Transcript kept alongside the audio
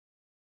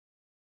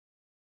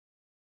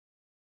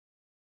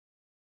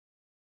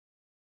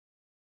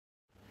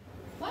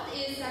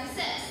is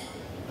success?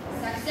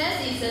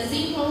 Success is a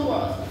simple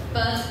word,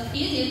 but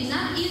it is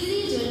not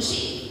easy to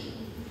achieve.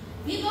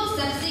 People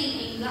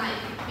succeed in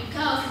life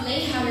because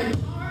they have the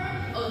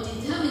power or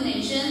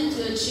determination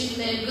to achieve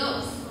their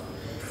goals.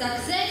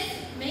 Success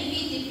may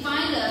be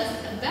defined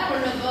as a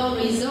favorable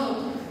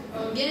result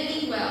or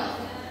getting wealth,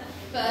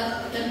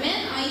 but the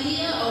main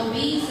idea of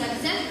being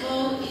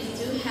successful is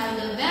to have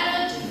the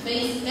valor to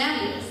face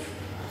failures.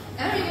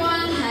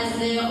 Everyone has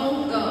their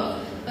own goal,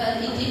 but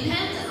it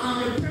depends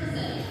on the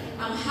person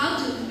on how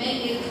to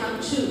make it come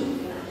true.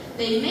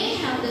 They may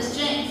have the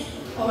strength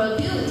or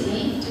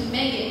ability to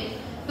make it,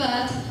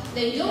 but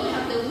they don't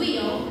have the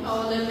will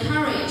or the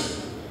courage,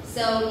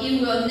 so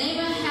it will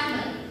never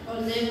happen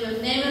or they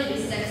will never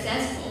be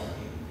successful.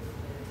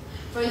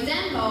 For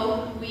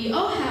example, we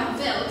all have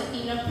failed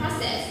in the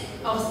process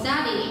of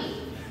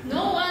studying.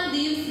 No one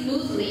lives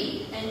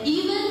smoothly, and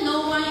even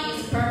no one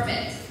is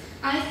perfect.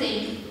 I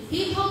think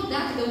people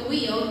lack the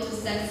will to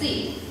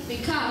succeed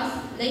because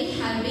they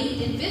have been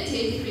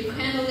defeated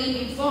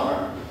frequently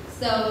before.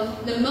 So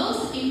the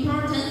most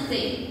important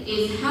thing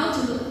is how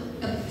to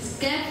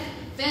escape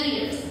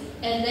failures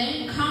and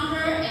then conquer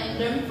and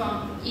learn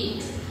from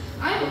it.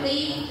 I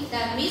believe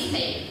that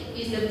mistake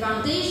is the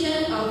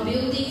foundation of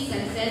building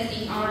success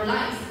in our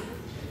lives.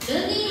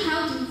 Learning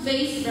how to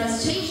face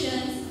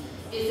frustrations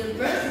is the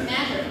first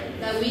matter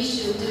that we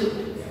should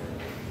do.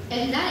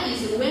 And that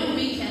is when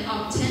we can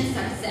obtain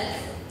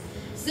success.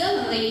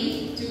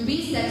 Certainly, to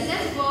be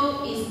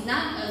successful is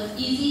not as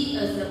easy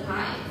as the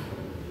pie.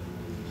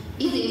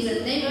 It is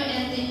a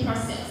never-ending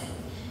process.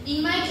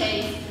 In my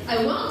case,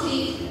 I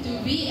wanted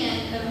to be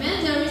an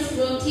elementary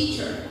school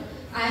teacher.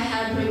 I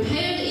have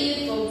prepared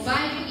it for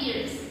 5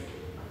 years.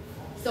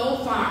 So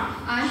far,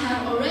 I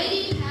have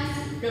already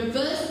passed the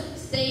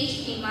first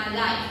stage in my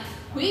life,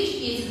 which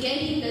is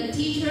getting the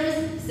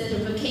teacher's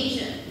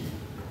certification.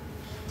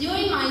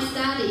 During my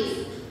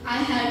studies, I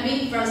have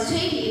been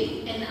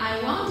frustrated and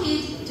I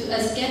wanted to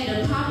escape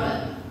the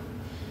problem.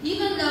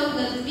 Even though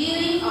the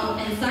feeling of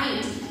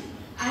anxiety,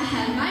 I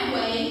had my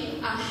way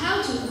on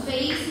how to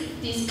face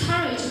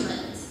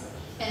discouragement,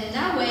 and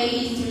that way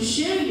is to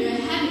share your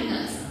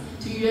happiness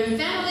to your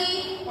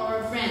family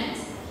or friends,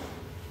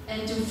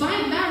 and to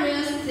find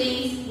various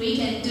things we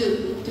can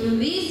do to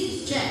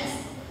release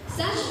stress,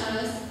 such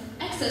as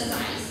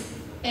exercise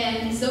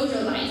and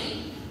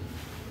socializing.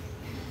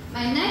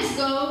 My next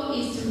goal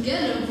is to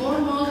get a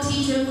formal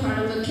teacher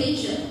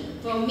qualification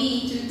for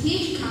me to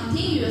teach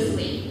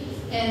continuously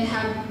and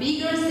have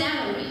bigger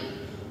salary.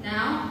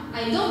 Now,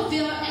 I don't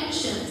feel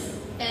anxious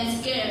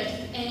and scared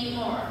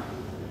anymore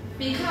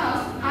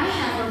because I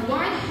have a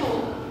bright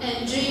hope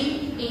and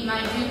dream in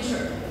my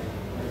future.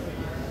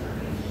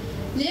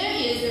 There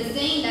is a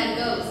saying that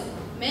goes,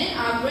 men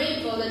are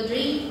great for the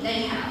dream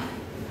they have.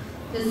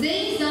 The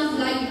saying sounds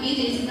like it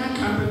is not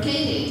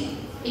complicated.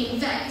 In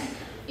fact,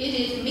 it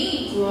is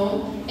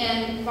meaningful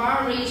and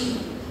far-reaching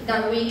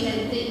that we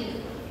can think.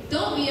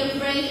 Don't be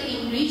afraid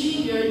in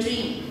reaching your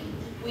dream.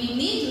 We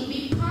need to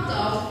be proud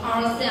of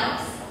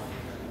ourselves.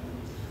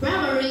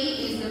 Bravery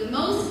is the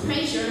most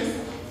precious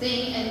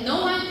thing and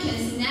no one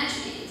can snatch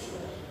it.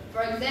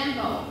 For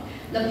example,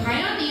 the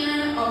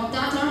pioneer of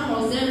Dr.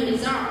 Jose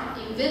Rizal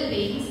in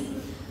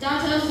Philippines,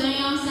 Dr. Sun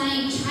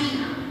Yat-sen in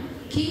China,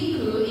 Kim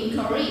Ku in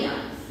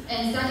Korea,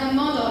 and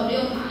Sakamoto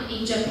Ryoma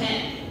in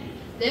Japan.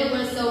 They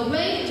were so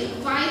brave to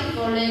fight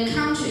for their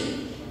country,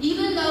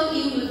 even though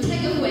it would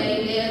take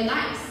away their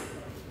lives.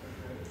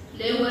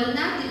 They were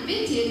not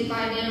defeated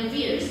by their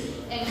fears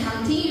and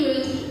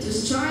continued to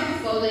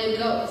strive for their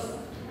goals.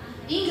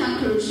 In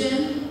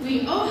conclusion,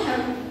 we all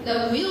have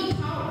the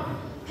willpower,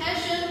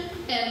 passion,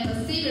 and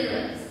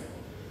perseverance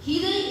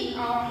hidden in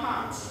our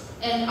hearts,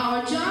 and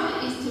our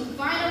job is to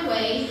find a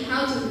way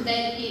how to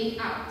let it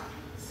out.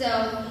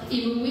 So,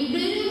 if we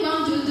really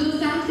want to do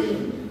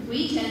something,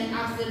 we can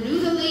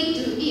absolutely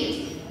do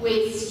it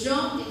with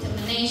strong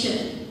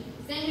determination.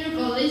 Thank you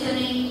for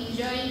listening.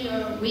 Enjoy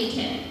your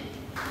weekend.